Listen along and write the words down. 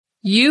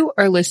You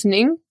are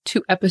listening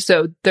to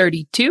episode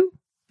 32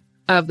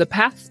 of the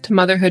Path to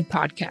Motherhood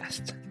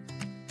podcast.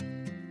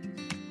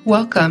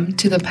 Welcome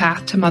to the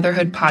Path to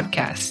Motherhood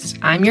podcast.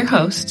 I'm your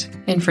host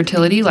and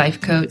fertility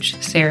life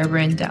coach, Sarah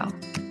Brandell.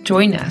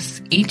 Join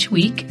us each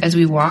week as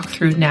we walk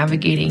through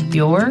navigating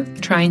your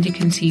trying to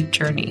conceive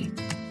journey.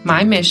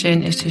 My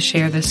mission is to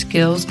share the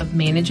skills of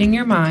managing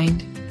your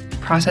mind,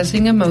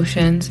 processing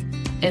emotions,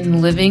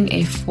 and living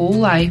a full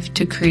life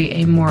to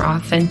create a more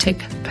authentic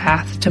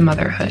path to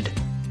motherhood.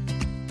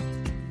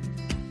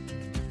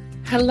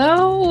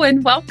 Hello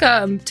and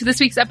welcome to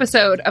this week's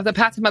episode of the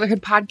Path to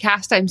Motherhood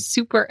podcast. I'm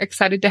super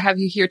excited to have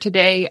you here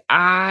today.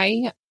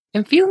 I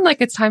am feeling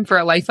like it's time for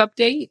a life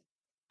update.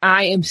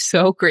 I am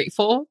so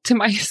grateful to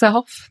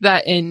myself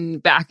that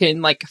back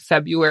in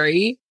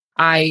February,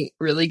 I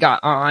really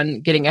got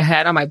on getting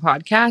ahead on my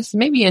podcast,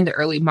 maybe into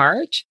early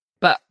March,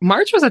 but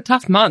March was a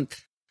tough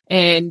month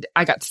and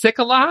I got sick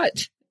a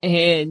lot,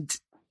 and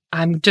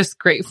I'm just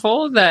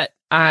grateful that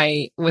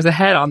I was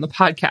ahead on the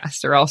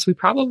podcast, or else we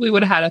probably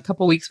would have had a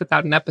couple weeks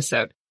without an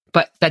episode,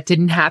 but that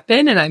didn't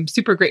happen. And I'm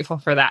super grateful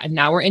for that. And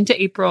now we're into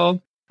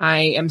April.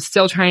 I am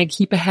still trying to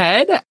keep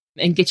ahead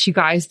and get you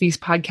guys these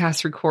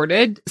podcasts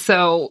recorded.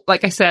 So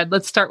like I said,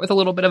 let's start with a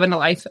little bit of a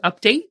life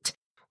update.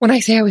 When I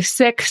say I was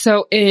sick,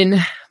 so in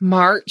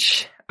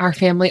March, our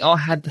family all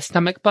had the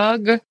stomach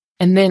bug.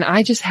 And then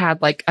I just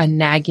had like a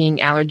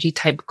nagging allergy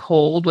type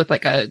cold with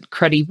like a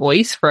cruddy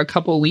voice for a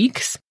couple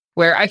weeks,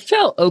 where I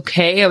felt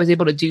okay. I was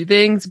able to do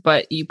things,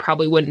 but you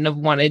probably wouldn't have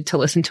wanted to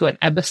listen to an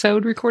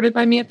episode recorded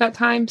by me at that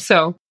time.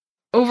 So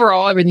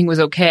overall, everything was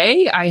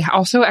okay. I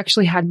also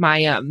actually had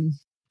my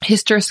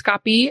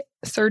hysteroscopy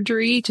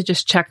surgery to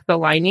just check the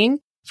lining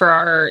for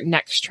our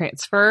next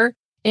transfer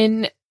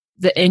in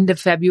the end of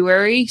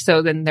February.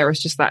 So then there was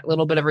just that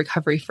little bit of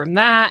recovery from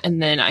that.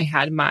 And then I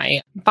had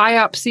my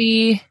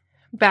biopsy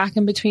back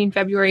in between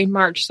February and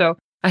March. So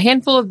a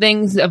handful of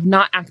things of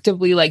not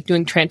actively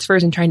doing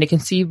transfers and trying to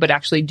conceive, but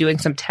actually doing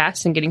some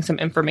tests and getting some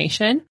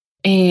information.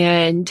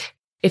 And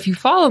if you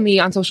follow me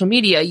on social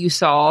media, you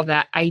saw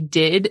that I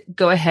did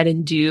go ahead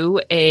and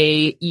do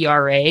a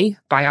ERA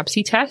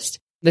biopsy test.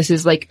 This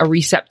is like a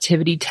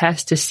receptivity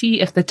test to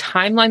see if the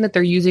timeline that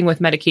they're using with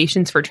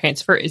medications for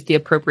transfer is the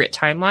appropriate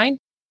timeline.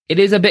 It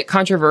is a bit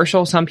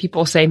controversial. Some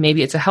people say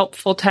maybe it's a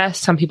helpful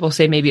test. Some people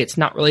say maybe it's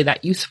not really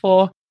that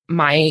useful.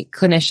 My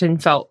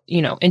clinician felt,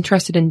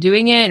 interested in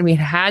doing it, and we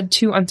had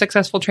 2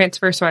 unsuccessful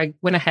transfers. So I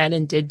went ahead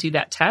and did do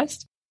that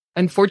test.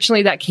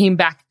 Unfortunately, that came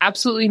back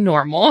absolutely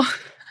normal.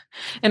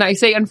 And I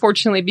say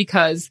unfortunately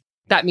because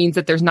that means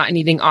that there's not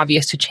anything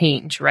obvious to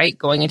change, right?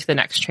 Going into the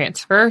next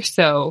transfer.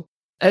 So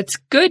it's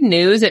good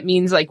news. It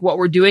means what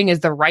we're doing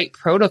is the right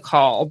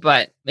protocol,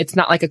 but it's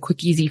not like a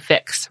quick, easy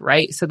fix,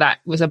 right? So that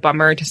was a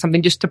bummer, to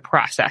something just to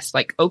process.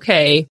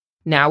 Okay,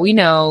 now we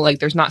know,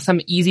 there's not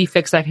some easy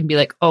fix that can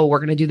be oh, we're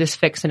going to do this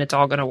fix and it's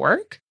all going to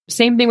work.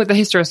 Same thing with the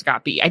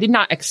hysteroscopy. I did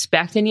not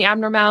expect any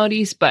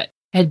abnormalities, but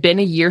it had been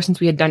a year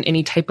since we had done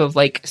any type of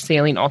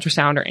saline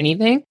ultrasound or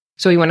anything.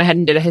 So we went ahead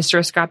and did a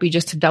hysteroscopy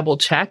just to double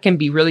check and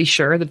be really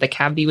sure that the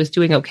cavity was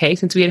doing okay,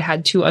 since we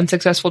had 2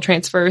 unsuccessful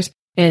transfers,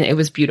 and it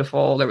was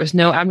beautiful. There was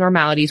no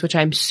abnormalities, which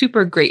I'm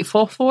super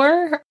grateful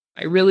for.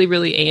 I really,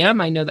 really am.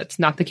 I know that's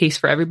not the case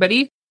for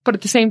everybody. But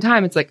at the same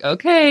time, it's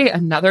okay,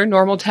 another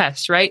normal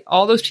test, right?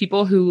 All those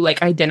people who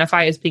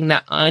identify as being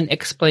that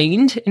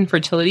unexplained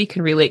infertility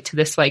can relate to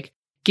this.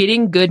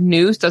 Getting good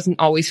news doesn't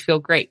always feel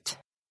great.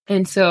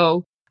 And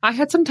so I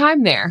had some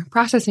time there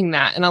processing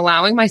that and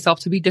allowing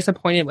myself to be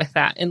disappointed with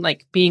that and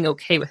being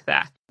okay with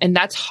that. And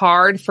that's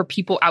hard for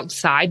people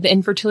outside the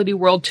infertility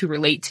world to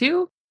relate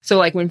to.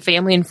 So when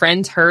family and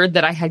friends heard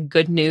that I had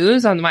good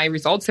news on my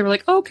results, they were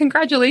oh,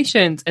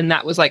 congratulations. And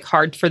that was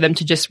hard for them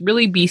to just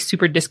really be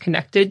super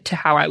disconnected to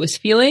how I was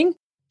feeling.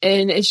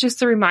 And it's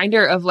just a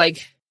reminder of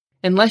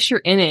unless you're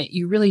in it,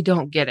 you really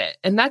don't get it.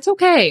 And that's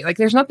okay.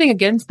 There's nothing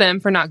against them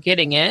for not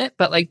getting it,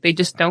 but they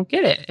just don't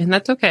get it. And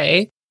that's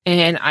okay.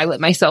 And I let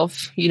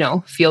myself,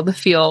 feel the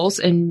feels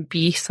and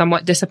be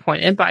somewhat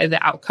disappointed by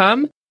the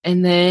outcome.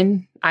 And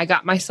then I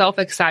got myself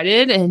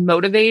excited and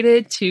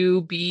motivated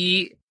to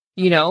be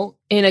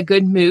in a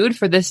good mood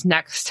for this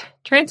next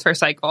transfer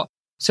cycle.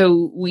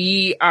 So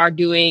we are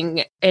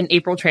doing an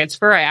April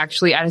transfer. I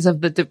actually, as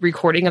of the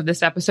recording of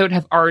this episode,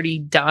 have already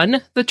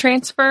done the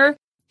transfer.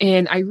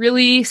 And I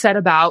really set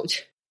about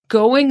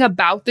going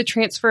about the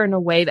transfer in a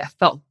way that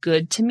felt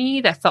good to me,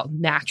 that felt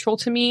natural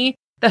to me,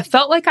 that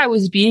felt like I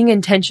was being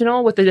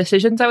intentional with the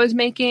decisions I was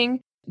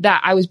making,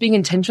 that I was being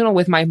intentional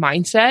with my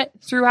mindset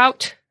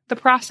throughout the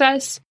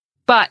process,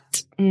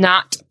 but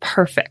not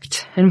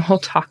perfect. And we'll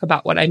talk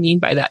about what I mean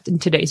by that in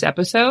today's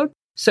episode.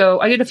 So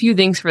I did a few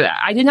things for that.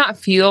 I did not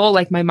feel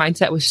like my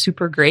mindset was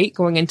super great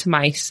going into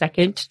my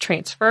second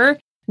transfer.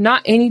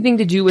 Not anything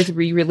to do with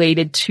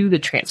related to the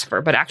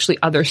transfer, but actually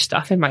other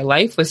stuff in my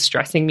life was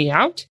stressing me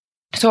out.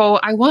 So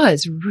I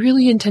was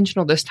really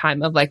intentional this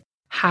time of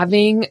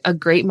having a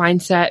great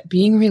mindset,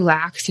 being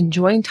relaxed,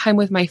 enjoying time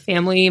with my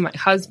family, my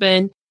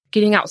husband,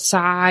 getting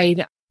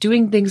outside,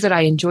 doing things that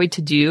I enjoyed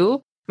to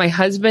do. My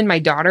husband, my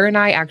daughter, and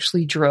I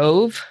actually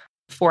drove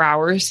 4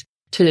 hours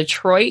to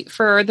Detroit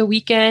for the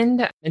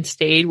weekend and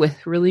stayed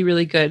with really,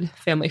 really good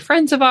family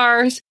friends of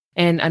ours.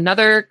 And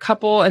another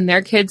couple and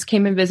their kids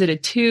came and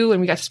visited too.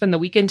 And we got to spend the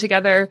weekend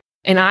together.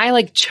 And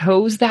I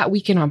chose that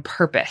weekend on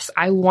purpose.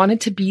 I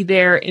wanted to be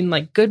there in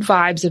good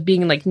vibes of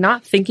being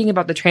not thinking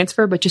about the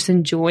transfer, but just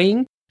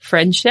enjoying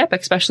friendship,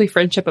 especially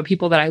friendship of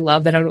people that I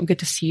love that I don't get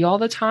to see all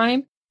the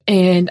time.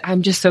 And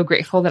I'm just so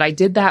grateful that I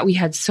did that. We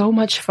had so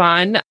much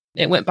fun.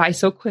 It went by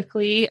so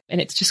quickly.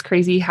 And it's just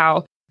crazy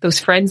how those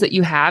friends that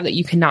you have that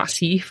you cannot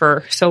see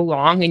for so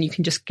long and you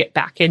can just get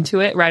back into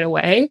it right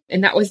away.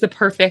 And that was the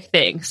perfect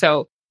thing.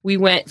 So we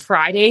went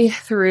Friday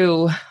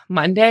through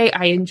Monday.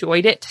 I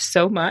enjoyed it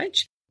so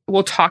much.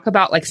 We'll talk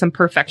about some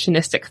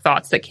perfectionistic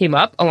thoughts that came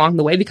up along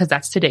the way because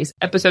that's today's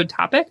episode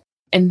topic.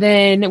 And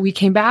then we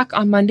came back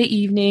on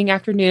Monday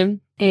afternoon,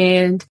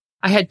 and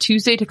I had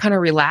Tuesday to kind of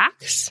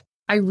relax.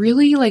 I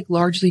really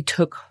largely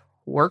took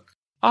work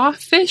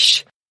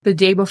off-ish the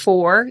day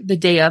before, the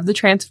day of the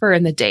transfer,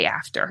 and the day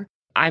after.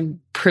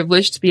 I'm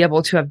privileged to be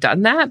able to have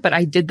done that, but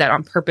I did that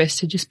on purpose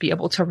to just be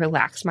able to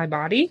relax my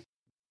body.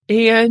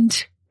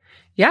 And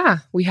yeah,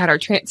 we had our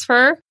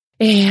transfer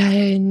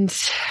and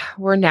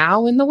we're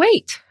now in the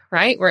wait,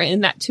 right? We're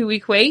in that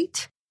 2-week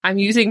wait. I'm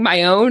using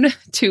my own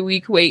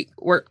 2-week wait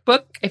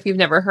workbook. If you've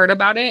never heard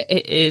about it,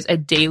 it is a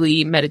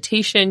daily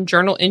meditation,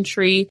 journal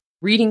entry,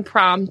 reading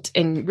prompt,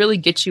 and really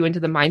gets you into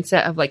the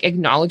mindset of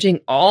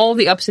acknowledging all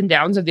the ups and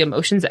downs of the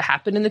emotions that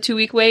happen in the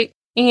 2-week wait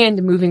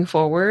and moving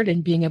forward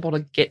and being able to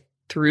get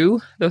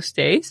through those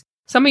days.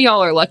 Some of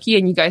y'all are lucky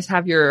and you guys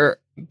have your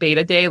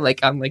beta day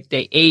on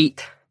day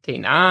 8, day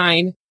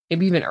 9,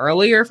 maybe even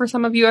earlier for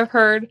some of you I've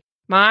heard.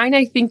 Mine,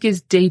 I think,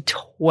 is day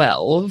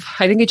 12.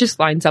 I think it just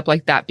lines up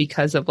like that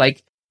because of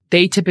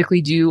they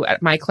typically do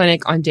at my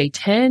clinic on day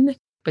 10,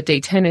 but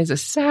day 10 is a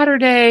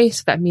Saturday.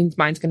 So that means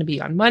mine's going to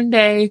be on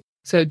Monday.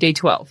 So day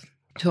 12.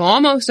 So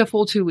almost a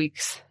full 2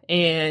 weeks.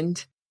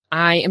 And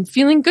I am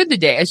feeling good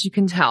today. As you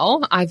can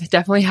tell, I've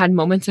definitely had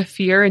moments of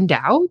fear and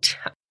doubt,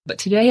 but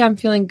today I'm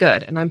feeling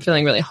good and I'm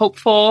feeling really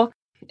hopeful,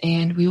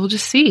 and we will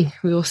just see.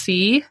 We will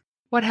see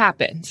what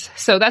happens.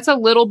 So that's a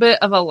little bit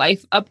of a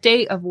life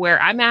update of where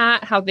I'm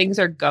at, how things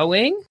are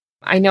going.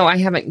 I know I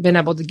haven't been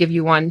able to give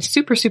you one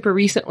super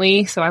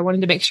recently, so I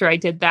wanted to make sure I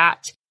did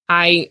that.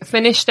 I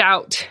finished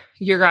out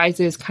your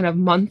guys' kind of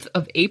month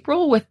of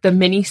April with the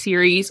mini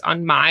series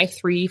on my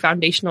 3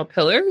 foundational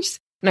pillars.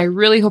 And I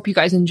really hope you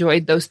guys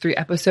enjoyed those 3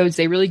 episodes.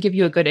 They really give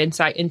you a good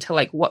insight into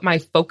what my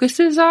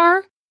focuses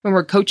are when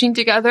we're coaching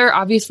together.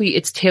 Obviously,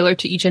 it's tailored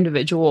to each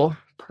individual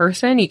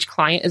person. Each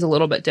client is a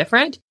little bit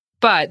different,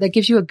 but that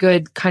gives you a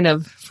good kind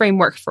of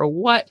framework for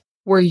what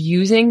we're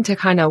using to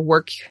kind of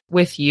work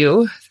with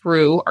you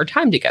through our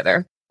time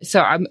together.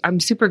 So I'm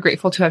super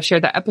grateful to have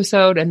shared that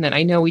episode. And then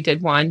I know we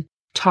did one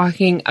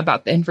talking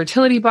about the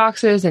infertility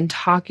boxes and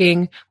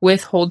talking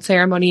with hold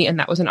ceremony. And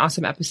that was an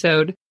awesome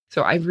episode.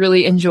 So I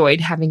really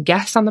enjoyed having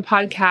guests on the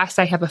podcast.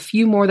 I have a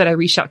few more that I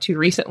reached out to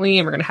recently,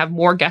 and we're going to have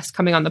more guests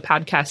coming on the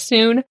podcast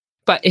soon.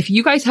 But if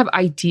you guys have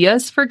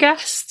ideas for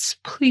guests,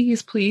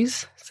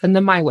 please send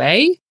them my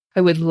way.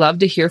 I would love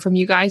to hear from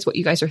you guys, what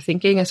you guys are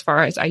thinking as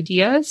far as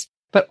ideas.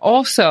 But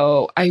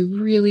also, I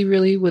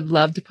really would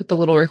love to put the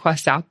little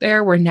request out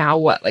there. We're now,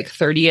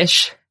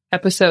 30-ish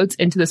episodes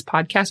into this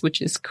podcast, which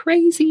is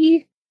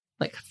crazy.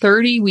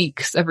 30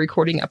 weeks of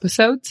recording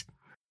episodes.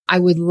 I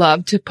would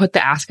love to put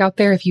the ask out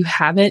there. If you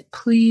haven't,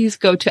 please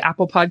go to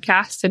Apple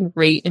Podcasts and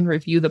rate and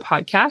review the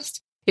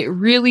podcast. It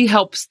really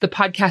helps the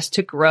podcast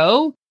to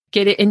grow,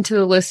 get it into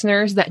the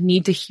listeners that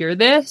need to hear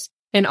this,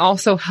 and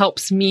also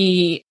helps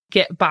me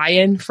get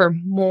buy-in for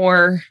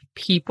more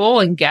people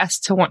and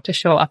guests to want to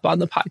show up on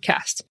the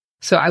podcast.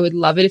 So I would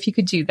love it if you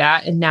could do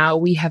that. And now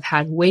we have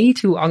had way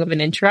too long of an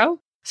intro,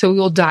 so we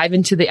will dive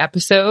into the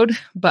episode,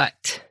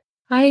 but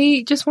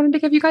I just wanted to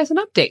give you guys an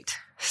update.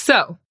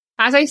 So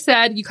as I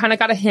said, you kind of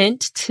got a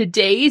hint.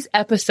 Today's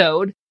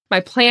episode,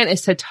 my plan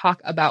is to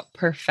talk about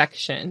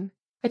perfection.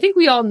 I think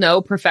we all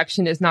know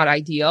perfection is not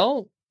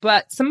ideal,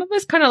 but some of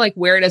us kind of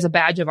wear it as a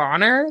badge of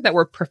honor that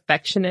we're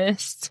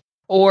perfectionists,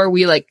 or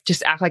we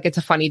just act like it's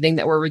a funny thing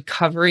that we're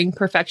recovering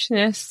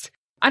perfectionists.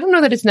 I don't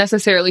know that it's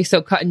necessarily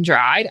so cut and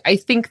dried. I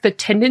think the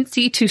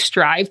tendency to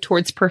strive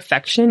towards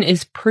perfection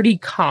is pretty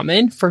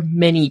common for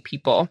many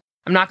people.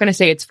 I'm not going to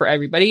say it's for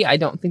everybody. I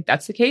don't think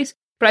that's the case,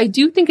 but I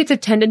do think it's a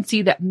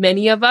tendency that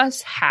many of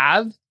us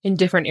have in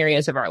different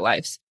areas of our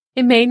lives.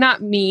 It may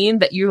not mean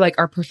that you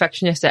are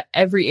perfectionist at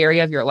every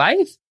area of your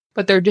life,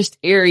 but they're just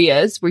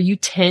areas where you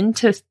tend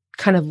to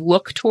kind of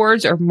look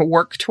towards or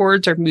work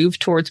towards or move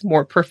towards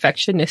more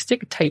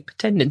perfectionistic type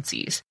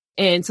tendencies.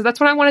 And so that's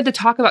what I wanted to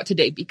talk about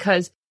today,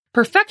 because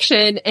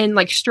perfection and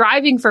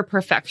striving for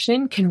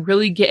perfection can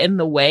really get in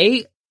the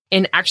way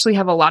and actually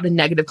have a lot of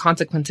negative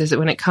consequences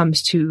when it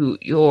comes to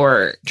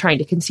your trying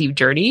to conceive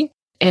journey.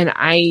 And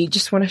I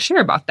just want to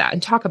share about that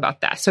and talk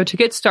about that. So to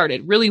get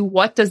started, really,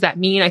 what does that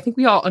mean? I think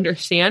we all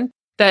understand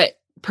that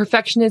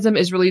perfectionism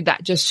is really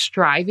that just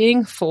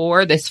striving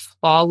for this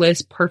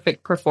flawless,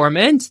 perfect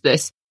performance,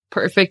 this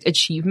perfect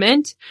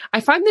achievement. I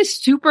find this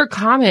super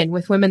common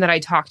with women that I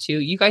talk to.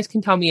 You guys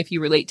can tell me if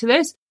you relate to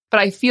this, But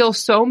I feel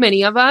so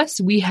many of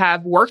us, we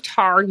have worked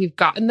hard, we've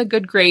gotten the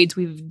good grades,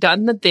 we've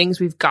done the things,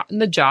 we've gotten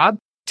the job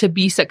to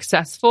be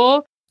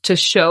successful, to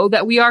show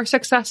that we are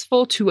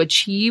successful, to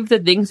achieve the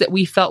things that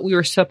we felt we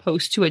were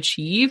supposed to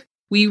achieve.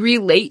 We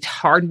relate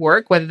hard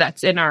work, whether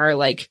that's in our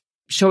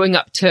showing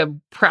up to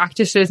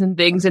practices and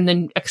things and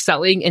then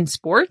excelling in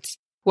sports,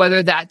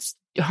 whether that's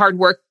hard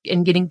work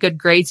and getting good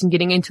grades and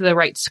getting into the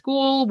right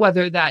school,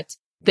 whether that's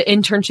the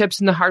internships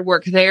and the hard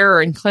work there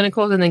or in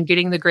clinicals and then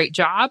getting the great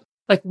job.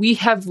 We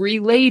have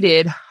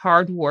related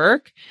hard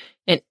work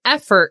and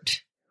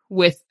effort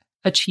with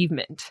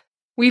achievement.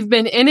 We've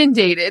been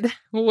inundated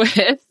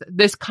with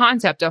this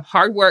concept of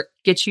hard work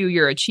gets you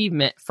your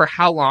achievement for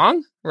how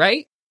long,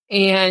 right?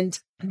 And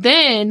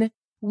then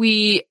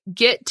we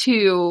get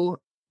to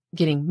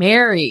getting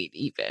married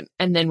even,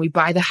 and then we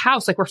buy the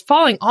house. We're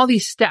following all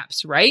these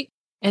steps, right?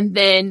 And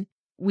then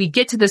we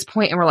get to this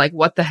point and we're like,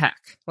 what the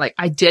heck?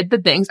 I did the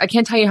things. I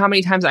can't tell you how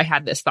many times I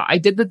had this thought. I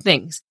did the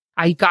things.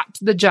 I got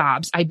to the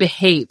jobs. I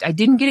behaved. I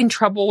didn't get in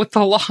trouble with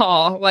the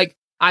law.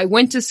 I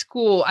went to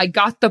school. I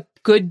got the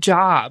good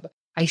job.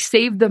 I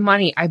saved the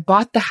money. I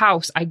bought the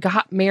house. I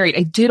got married.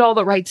 I did all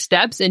the right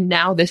steps. And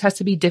now this has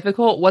to be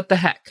difficult. What the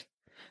heck?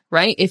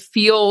 Right? It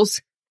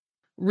feels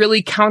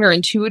really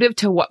counterintuitive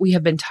to what we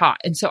have been taught.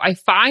 And so I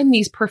find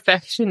these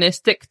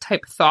perfectionistic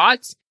type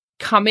thoughts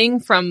coming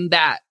from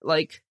that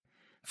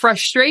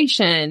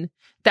frustration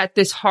that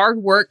this hard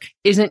work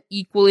isn't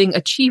equaling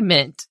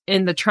achievement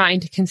in the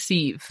trying to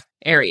conceive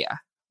area,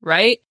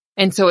 right?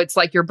 And so it's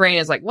your brain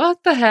is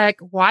what the heck?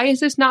 Why is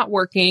this not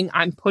working?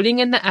 I'm putting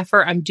in the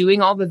effort. I'm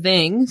doing all the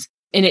things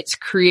and it's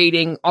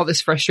creating all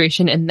this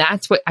frustration. And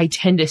that's what I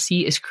tend to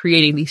see is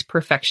creating these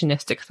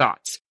perfectionistic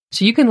thoughts.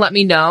 So you can let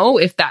me know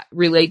if that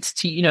relates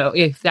to,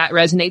 if that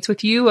resonates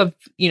with you of,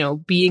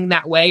 being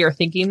that way or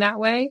thinking that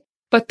way.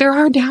 But there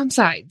are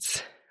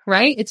downsides,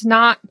 right? It's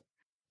not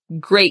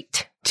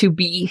great to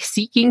be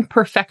seeking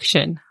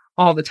perfection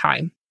all the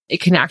time. It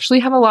can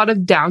actually have a lot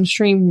of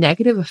downstream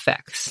negative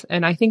effects.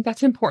 And I think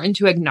that's important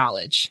to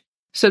acknowledge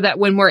so that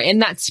when we're in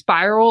that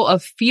spiral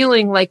of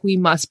feeling like we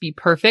must be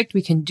perfect,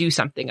 we can do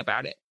something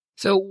about it.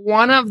 So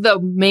one of the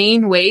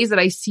main ways that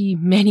I see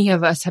many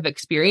of us have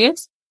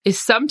experienced is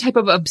some type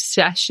of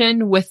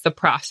obsession with the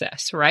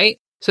process, right?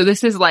 So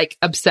this is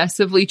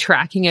obsessively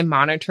tracking and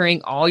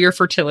monitoring all your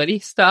fertility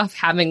stuff,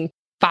 having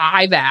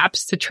 5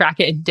 apps to track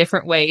it in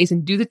different ways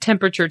and do the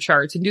temperature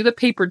charts and do the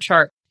paper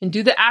chart and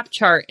do the app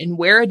chart and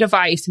wear a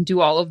device and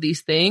do all of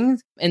these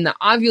things and the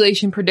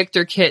ovulation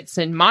predictor kits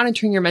and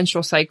monitoring your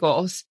menstrual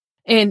cycles.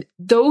 And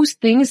those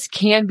things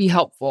can be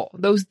helpful.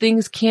 Those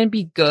things can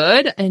be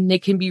good and they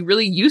can be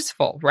really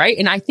useful, right?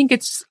 And I think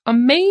it's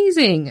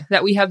amazing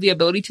that we have the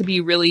ability to be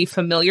really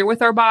familiar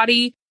with our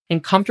body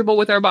and comfortable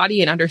with our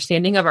body and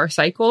understanding of our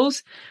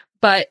cycles.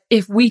 But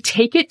if we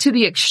take it to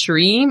the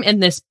extreme in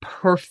this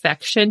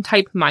perfection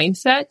type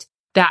mindset,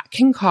 that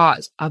can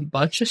cause a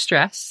bunch of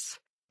stress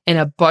and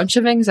a bunch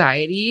of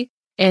anxiety.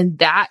 And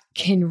that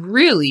can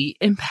really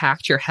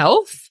impact your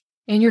health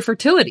and your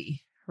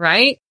fertility,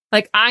 right?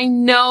 I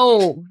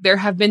know there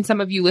have been some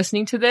of you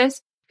listening to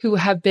this who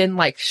have been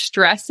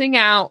stressing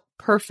out,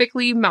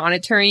 perfectly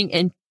monitoring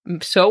and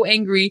so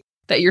angry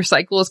that your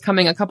cycle is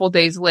coming a couple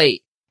days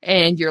late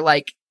and you're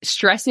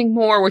stressing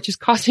more, which is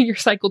causing your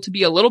cycle to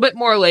be a little bit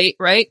more late,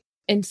 right?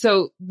 And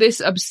so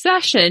this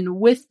obsession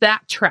with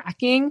that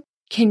tracking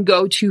can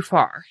go too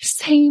far.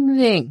 Same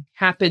thing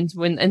happens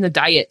when in the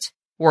diet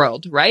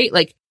world, right?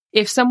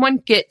 If someone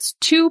gets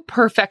too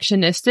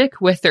perfectionistic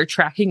with their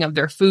tracking of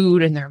their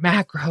food and their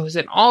macros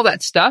and all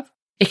that stuff,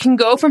 it can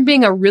go from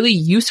being a really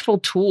useful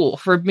tool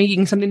for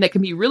making something that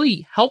can be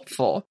really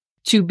helpful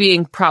to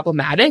being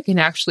problematic and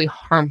actually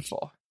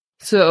harmful.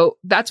 So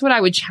that's what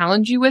I would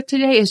challenge you with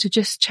today is to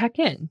just check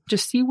in,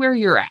 just see where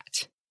you're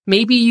at.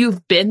 Maybe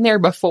you've been there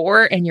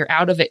before and you're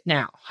out of it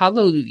now.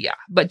 Hallelujah.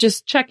 But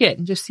just check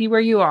in, just see where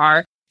you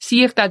are.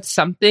 See if that's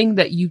something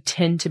that you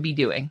tend to be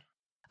doing.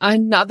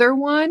 Another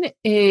one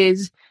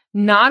is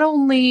not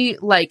only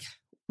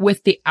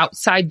with the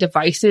outside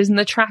devices and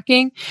the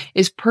tracking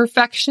is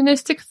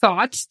perfectionistic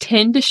thoughts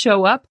tend to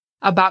show up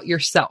about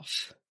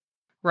yourself,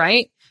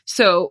 right?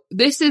 So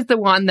this is the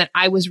one that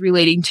I was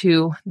relating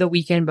to the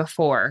weekend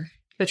before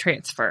the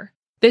transfer.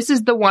 This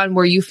is the one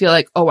where you feel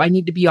oh, I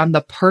need to be on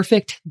the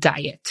perfect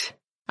diet.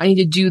 I need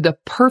to do the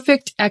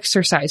perfect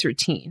exercise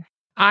routine.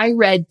 I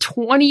read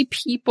 20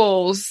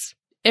 people's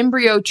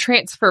embryo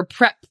transfer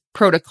prep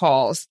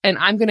protocols, and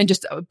I'm going to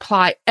just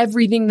apply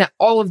everything that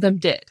all of them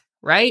did,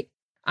 right?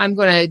 I'm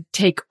going to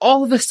take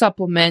all of the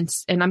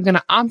supplements and I'm going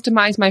to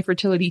optimize my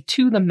fertility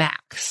to the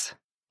max.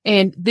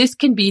 And this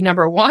can be,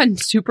 number one,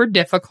 super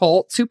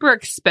difficult, super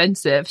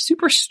expensive,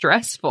 super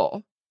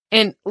stressful,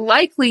 and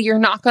likely you're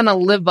not going to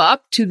live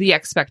up to the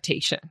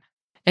expectation.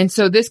 And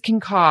so this can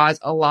cause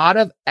a lot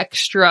of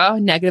extra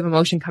negative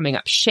emotion coming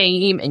up,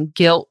 shame and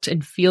guilt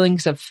and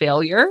feelings of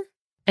failure.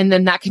 And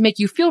then that can make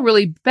you feel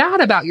really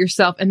bad about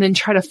yourself and then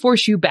try to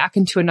force you back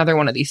into another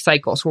one of these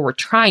cycles where we're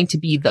trying to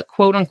be the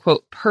quote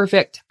unquote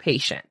perfect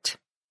patient,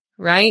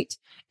 right?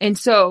 And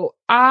so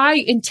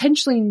I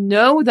intentionally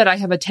know that I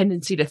have a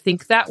tendency to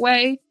think that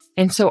way.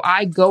 And so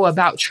I go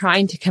about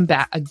trying to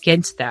combat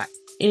against that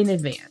in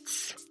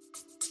advance.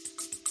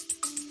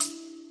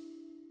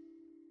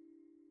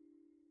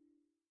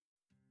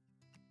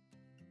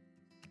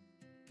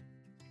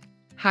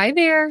 Hi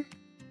there.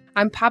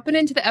 I'm popping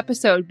into the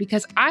episode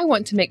because I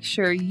want to make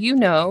sure you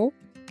know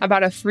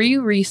about a free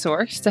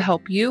resource to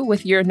help you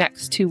with your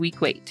next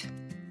 2-week wait.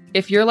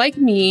 If you're like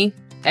me,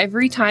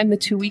 every time the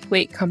 2-week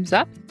wait comes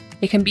up,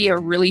 it can be a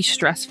really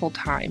stressful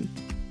time.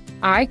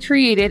 I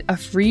created a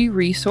free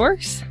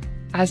resource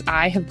as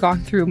I have gone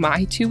through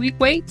my 2-week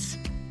waits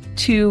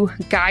to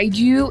guide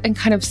you and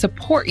kind of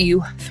support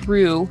you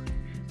through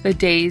the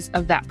days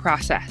of that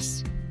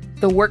process.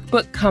 The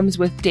workbook comes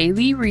with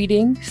daily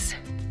readings,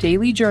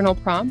 daily journal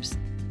prompts,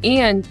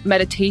 and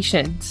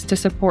meditations to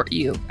support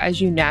you as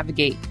you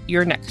navigate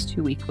your next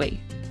 2-week wait.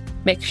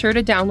 Make sure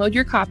to download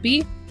your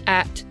copy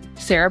at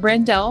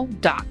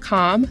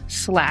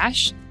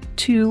sarahbrandel.com/2weekwait.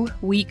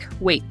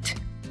 TWOWEEKWAIT.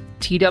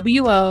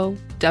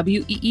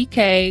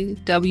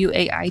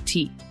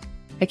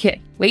 I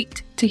can't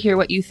wait to hear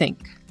what you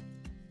think.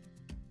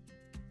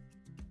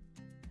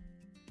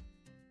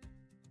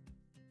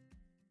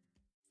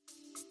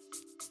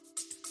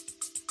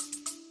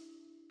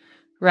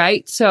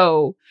 Right?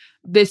 So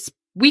this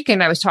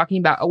weekend I was talking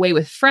about away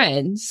with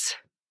friends.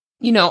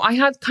 I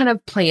had kind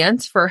of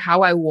plans for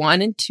how I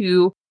wanted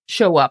to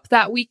show up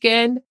that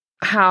weekend,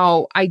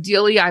 how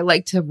ideally I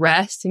like to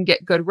rest and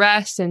get good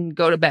rest and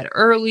go to bed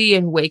early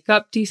and wake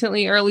up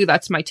decently early.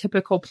 That's my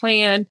typical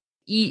plan.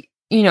 Eat,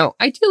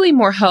 ideally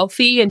more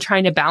healthy and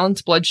trying to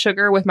balance blood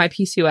sugar with my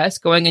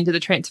PCOS going into the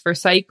transfer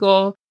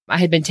cycle. I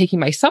had been taking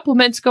my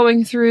supplements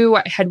going through.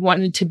 I had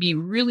wanted to be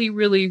really,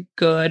 really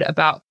good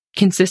about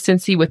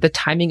consistency with the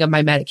timing of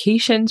my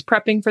medications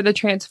prepping for the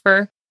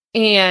transfer.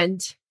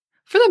 And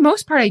for the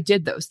most part, I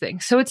did those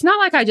things. So it's not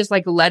like I just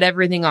let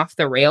everything off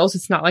the rails.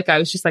 It's not like I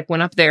was just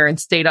went up there and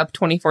stayed up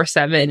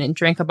 24/7 and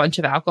drank a bunch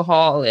of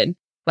alcohol and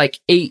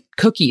ate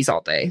cookies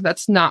all day.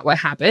 That's not what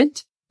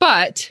happened.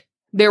 But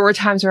there were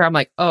times where I'm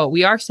oh,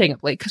 we are staying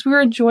up late because we were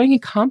enjoying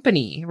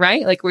company,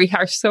 right? We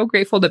are so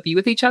grateful to be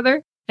with each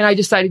other. And I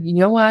decided, you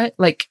know what?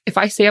 If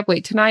I stay up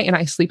late tonight and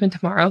I sleep in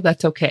tomorrow,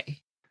 that's okay.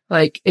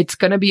 It's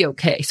going to be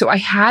okay. So I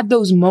had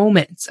those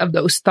moments of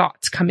those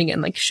thoughts coming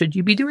in, should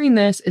you be doing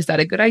this? Is that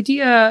a good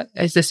idea?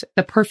 Is this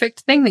the perfect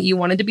thing that you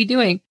wanted to be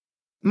doing?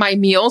 My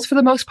meals, for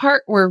the most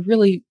part, were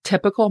really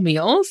typical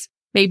meals.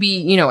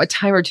 Maybe, a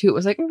time or two, it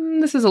was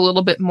this is a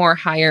little bit more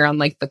higher on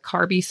the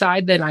carby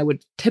side than I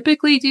would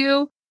typically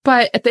do.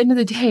 But at the end of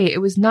the day, it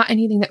was not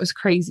anything that was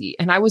crazy.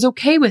 And I was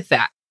okay with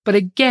that. But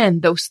again,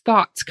 those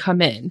thoughts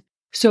come in.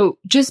 So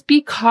just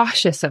be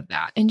cautious of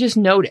that and just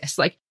notice,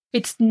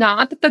 it's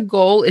not that the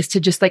goal is to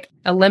just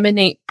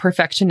eliminate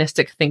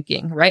perfectionistic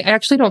thinking, right? I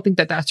actually don't think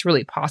that that's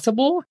really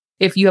possible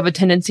if you have a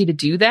tendency to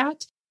do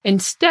that.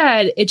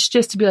 Instead, it's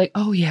just to be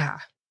oh yeah,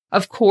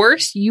 of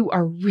course you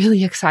are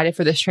really excited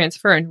for this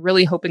transfer and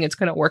really hoping it's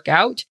going to work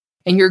out.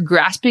 And you're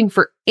grasping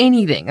for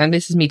anything. And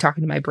this is me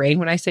talking to my brain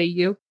when I say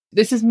you.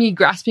 This is me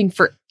grasping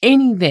for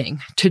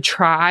anything to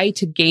try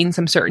to gain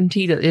some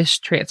certainty that this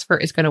transfer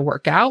is going to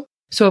work out.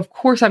 So of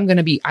course I'm going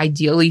to be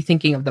ideally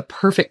thinking of the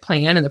perfect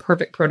plan and the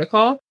perfect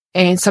protocol.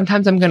 And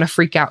sometimes I'm going to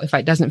freak out if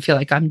it doesn't feel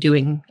like I'm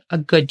doing a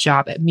good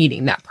job at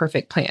meeting that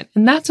perfect plan.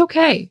 And that's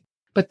okay.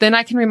 But then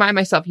I can remind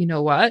myself, you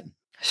know what?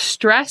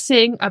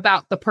 Stressing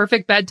about the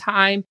perfect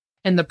bedtime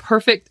and the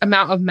perfect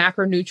amount of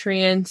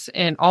macronutrients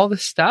and all the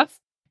stuff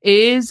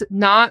is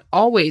not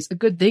always a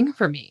good thing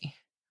for me,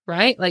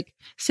 right?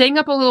 Staying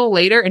up a little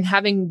later and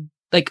having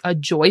a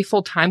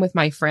joyful time with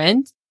my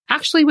friends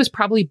actually was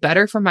probably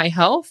better for my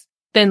health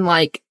than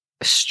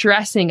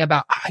stressing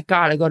about, oh, I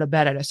gotta go to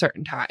bed at a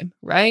certain time,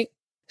 right?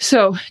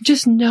 So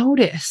just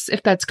notice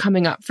if that's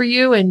coming up for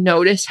you and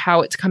notice how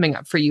it's coming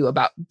up for you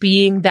about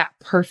being that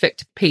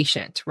perfect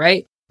patient,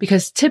 right?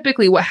 Because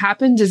typically what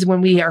happens is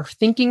when we are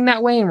thinking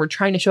that way and we're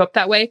trying to show up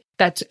that way,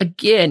 that's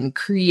again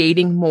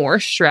creating more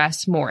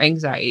stress, more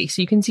anxiety.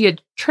 So you can see a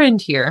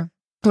trend here.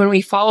 When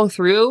we follow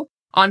through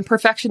on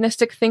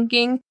perfectionistic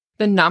thinking,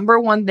 the number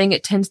one thing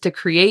it tends to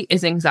create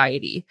is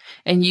anxiety.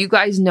 And you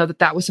guys know that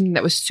that was something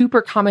that was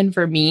super common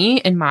for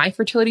me in my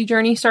fertility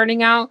journey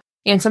starting out.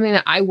 And something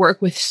that I work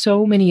with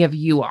so many of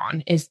you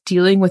on is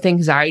dealing with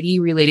anxiety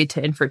related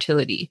to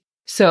infertility.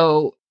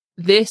 So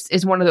this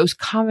is one of those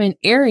common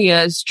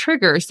areas,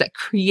 triggers that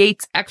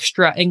creates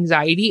extra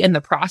anxiety in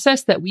the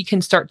process that we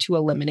can start to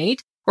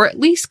eliminate or at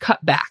least cut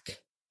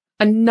back.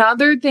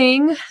 Another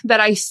thing that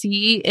I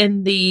see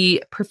in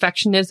the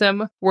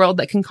perfectionism world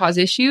that can cause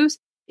issues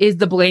is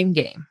the blame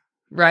game,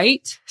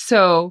 right?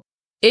 So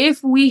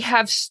if we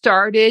have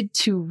started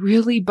to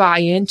really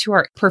buy into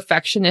our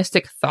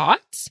perfectionistic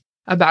thoughts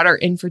about our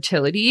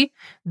infertility,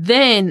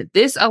 then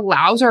this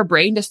allows our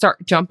brain to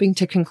start jumping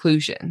to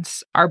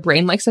conclusions. Our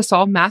brain likes to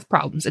solve math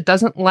problems. It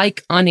doesn't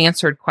like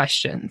unanswered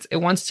questions. It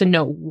wants to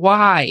know,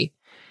 why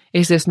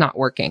is this not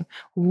working?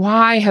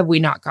 Why have we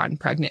not gotten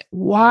pregnant?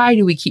 Why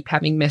do we keep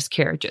having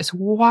miscarriages?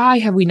 Why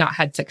have we not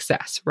had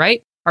success,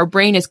 right? Our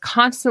brain is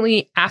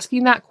constantly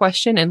asking that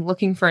question and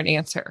looking for an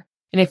answer.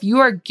 And if you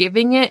are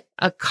giving it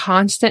a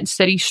constant,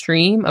 steady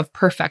stream of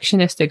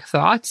perfectionistic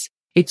thoughts,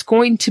 it's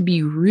going to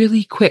be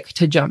really quick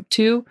to jump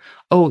to,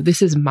 oh,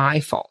 this is my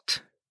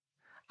fault.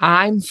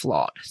 I'm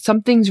flawed.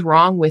 Something's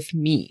wrong with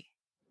me,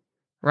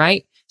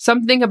 right?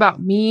 Something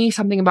about me,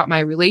 something about my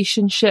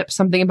relationship,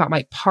 something about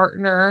my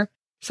partner,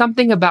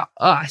 something about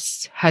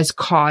us has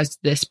caused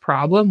this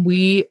problem.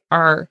 We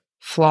are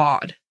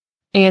flawed.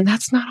 And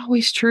that's not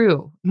always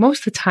true. Most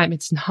of the time,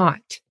 it's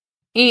not.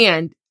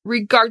 And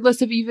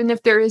regardless of even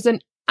if there is an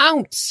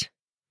ounce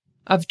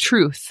of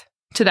truth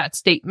to that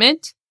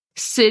statement,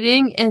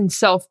 sitting in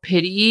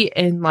self-pity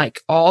and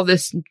like all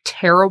this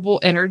terrible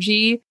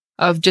energy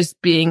of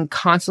just being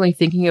constantly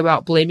thinking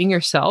about blaming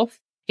yourself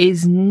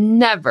is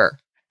never,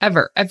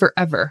 ever, ever,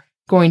 ever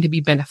going to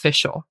be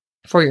beneficial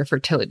for your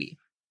fertility.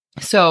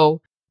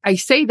 So I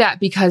say that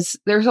because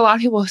there's a lot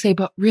of people who say,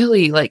 but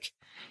really, like,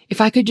 if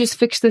I could just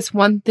fix this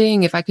one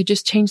thing, if I could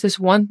just change this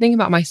one thing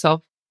about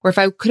myself, or if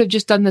I could have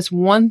just done this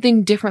one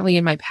thing differently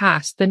in my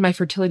past, then my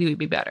fertility would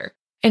be better.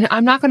 And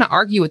I'm not going to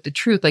argue with the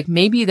truth. Like,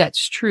 maybe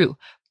that's true,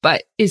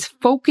 but is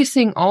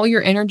focusing all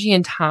your energy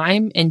and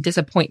time and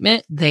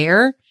disappointment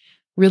there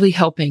really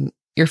helping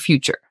your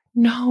future?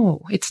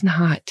 No, it's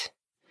not.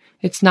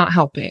 It's not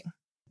helping.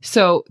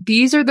 So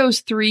these are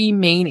those three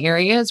main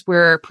areas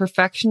where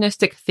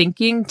perfectionistic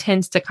thinking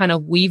tends to kind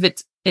of weave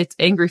its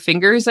angry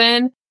fingers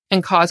in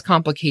and cause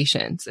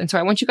complications. And so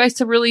I want you guys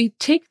to really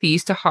take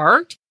these to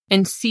heart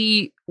and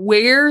see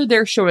where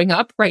they're showing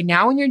up right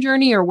now in your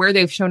journey or where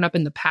they've shown up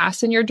in the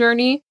past in your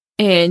journey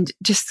and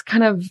just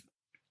kind of,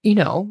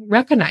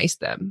 recognize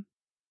them.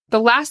 The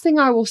last thing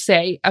I will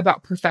say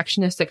about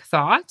perfectionistic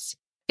thoughts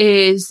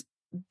is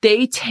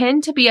they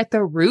tend to be at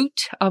the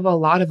root of a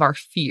lot of our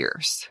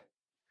fears,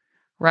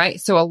 right?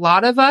 So a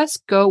lot of us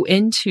go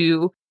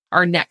into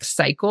our next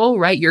cycle,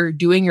 right? You're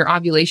doing your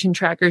ovulation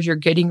trackers. You're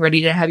getting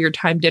ready to have your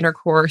timed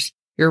intercourse.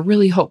 You're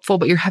really hopeful,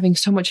 but you're having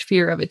so much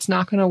fear of it's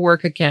not going to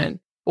work again.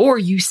 Or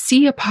you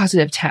see a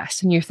positive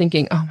test and you're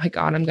thinking, oh my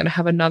God, I'm going to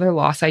have another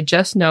loss. I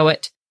just know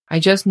it. I'm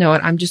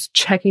just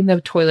checking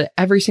the toilet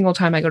every single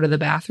time I go to the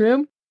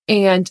bathroom.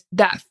 And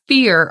that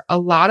fear a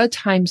lot of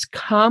times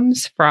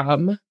comes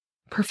from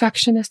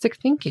perfectionistic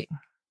thinking,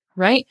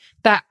 right?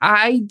 That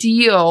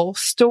ideal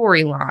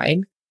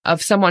storyline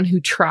of someone who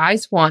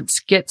tries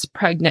once, gets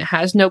pregnant,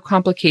 has no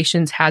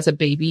complications, has a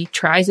baby,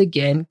 tries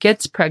again,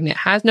 gets pregnant,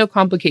 has no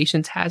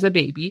complications, has a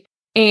baby,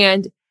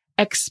 and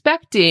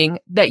expecting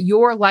that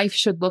your life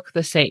should look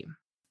the same,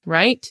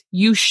 right?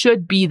 You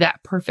should be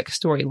that perfect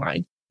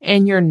storyline,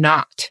 and you're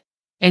not.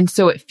 And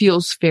so it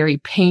feels very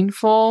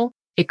painful.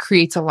 It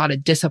creates a lot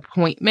of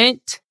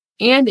disappointment,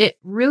 and it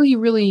really,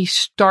 really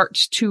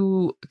starts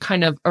to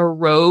kind of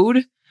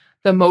erode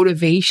the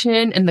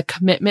motivation and the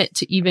commitment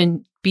to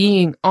even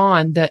being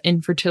on the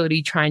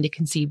infertility trying to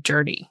conceive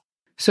journey.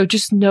 So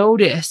just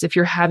notice if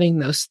you're having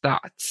those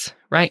thoughts,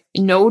 right?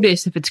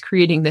 Notice if it's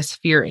creating this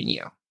fear in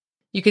you.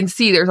 You can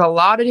see there's a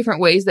lot of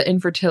different ways that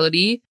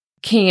infertility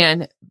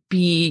can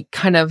be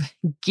kind of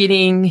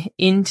getting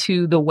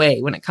into the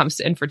way when it comes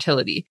to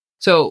infertility.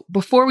 So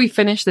before we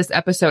finish this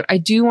episode, I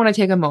do want to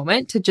take a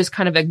moment to just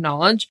kind of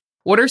acknowledge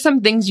what are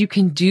some things you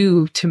can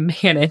do to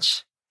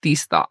manage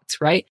these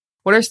thoughts, right?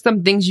 What are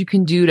some things you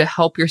can do to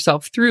help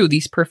yourself through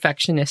these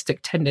perfectionistic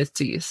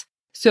tendencies?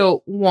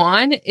 So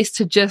one is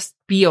to just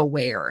be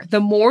aware.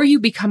 The more you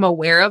become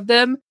aware of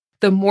them,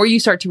 the more you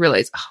start to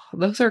realize, oh,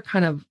 those are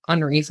kind of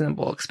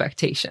unreasonable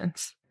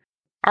expectations.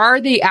 Are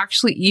they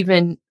actually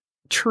even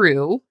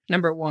true?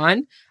 Number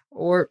one,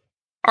 or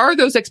are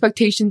those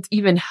expectations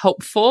even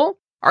helpful?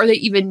 Are they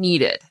even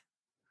needed?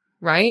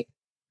 Right?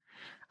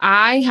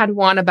 I had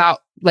one about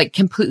like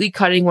completely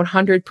cutting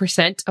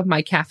 100% of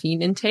my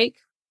caffeine intake,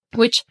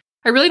 which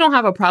I really don't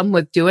have a problem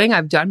with doing.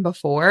 I've done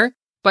before,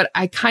 but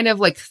I kind of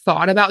like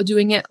thought about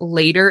doing it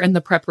later in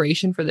the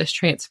preparation for this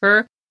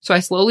transfer. So I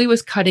slowly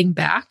was cutting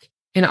back.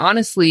 And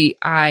honestly,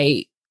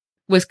 I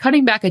was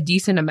cutting back a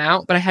decent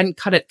amount, but I hadn't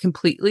cut it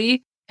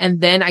completely. And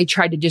then I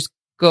tried to just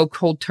go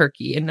cold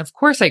turkey. And of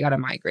course I got a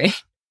migraine.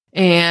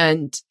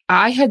 And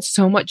I had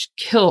so much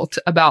guilt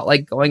about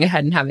like going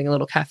ahead and having a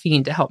little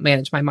caffeine to help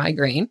manage my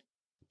migraine.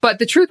 But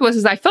the truth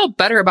was, I felt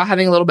better about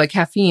having a little bit of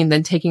caffeine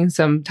than taking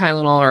some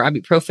Tylenol or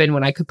ibuprofen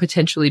when I could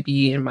potentially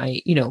be in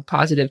my,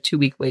 positive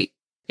 2-week weight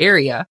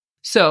area.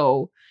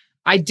 So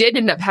I did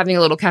end up having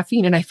a little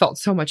caffeine and I felt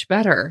so much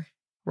better,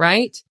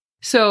 right?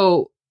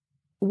 So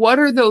what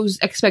are those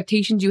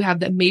expectations you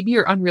have that maybe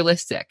are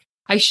unrealistic?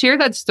 I share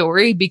that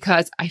story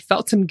because I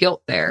felt some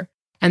guilt there.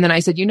 And then I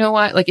said, you know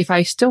what? Like if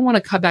I still want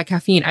to cut back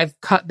caffeine, I've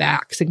cut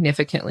back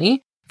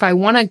significantly. If I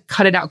want to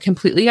cut it out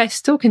completely, I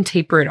still can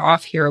taper it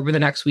off here over the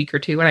next week or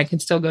two and I can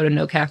still go to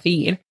no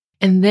caffeine.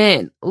 And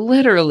then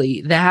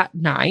literally that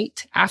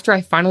night, after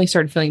I finally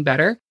started feeling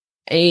better,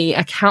 a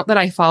account that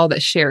I follow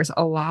that shares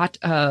a lot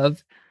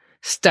of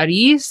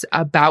studies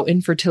about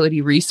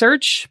infertility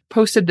research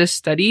posted this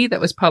study that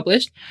was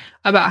published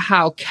about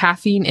how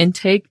caffeine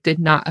intake did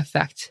not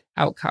affect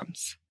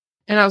outcomes.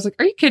 And I was like,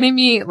 are you kidding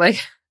me? Like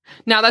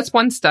Now, that's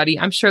one study.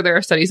 I'm sure there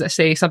are studies that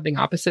say something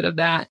opposite of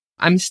that.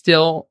 I'm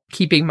still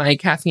keeping my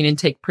caffeine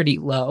intake pretty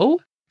low,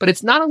 but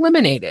it's not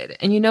eliminated.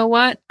 And you know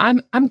what?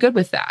 I'm good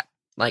with that.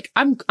 Like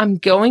I'm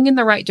going in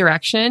the right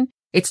direction.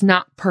 It's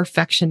not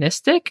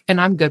perfectionistic,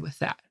 and I'm good with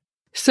that.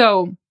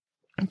 So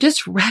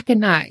just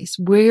recognize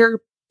where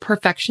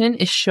perfection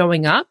is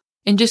showing up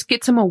and just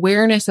get some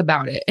awareness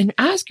about it and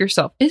ask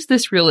yourself, is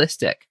this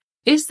realistic?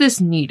 Is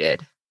this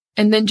needed?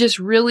 And then just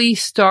really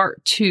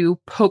start to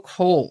poke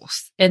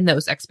holes in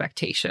those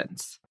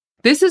expectations.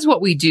 This is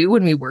what we do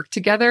when we work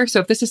together. So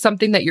if this is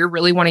something that you're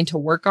really wanting to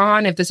work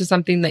on, if this is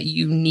something that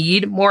you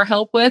need more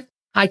help with,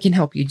 I can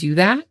help you do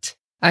that.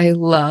 I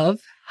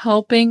love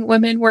helping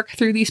women work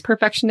through these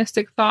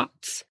perfectionistic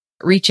thoughts.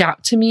 Reach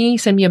out to me,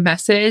 send me a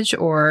message,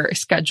 or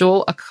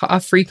schedule a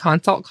free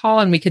consult call,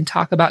 and we can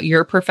talk about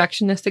your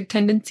perfectionistic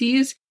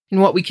tendencies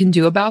and what we can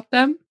do about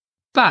them.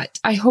 But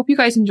I hope you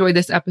guys enjoyed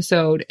this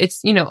episode.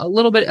 It's, a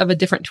little bit of a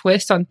different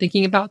twist on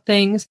thinking about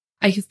things.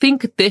 I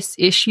think this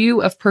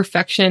issue of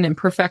perfection and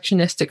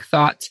perfectionistic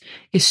thoughts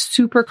is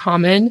super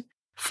common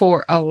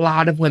for a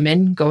lot of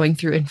women going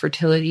through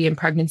infertility and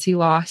pregnancy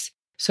loss.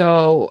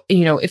 So,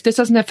 if this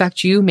doesn't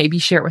affect you, maybe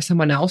share it with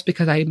someone else,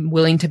 because I'm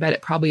willing to bet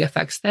it probably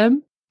affects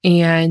them.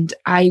 And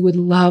I would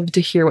love to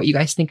hear what you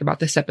guys think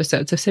about this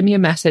episode. So send me a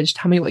message.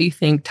 Tell me what you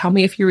think. Tell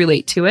me if you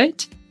relate to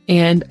it.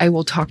 And I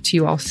will talk to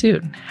you all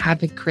soon.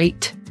 Have a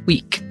great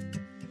week.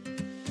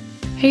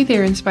 Hey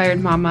there, Inspired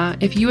Mama.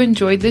 If you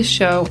enjoyed this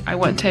show, I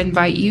want to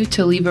invite you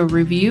to leave a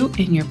review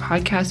in your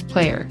podcast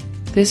player.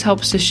 This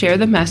helps to share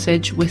the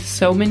message with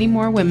so many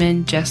more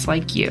women just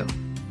like you.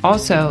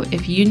 Also,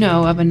 if you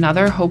know of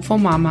another hopeful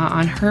mama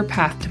on her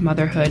path to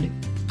motherhood,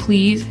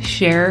 please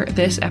share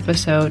this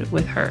episode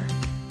with her.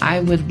 I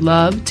would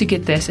love to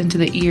get this into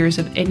the ears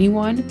of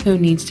anyone who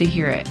needs to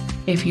hear it.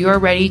 If you are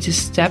ready to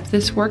step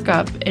this work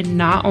up and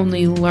not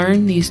only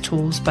learn these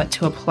tools, but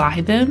to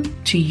apply them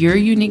to your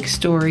unique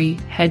story,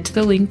 head to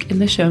the link in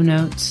the show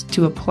notes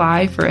to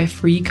apply for a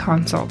free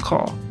consult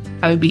call.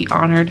 I would be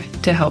honored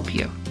to help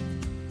you.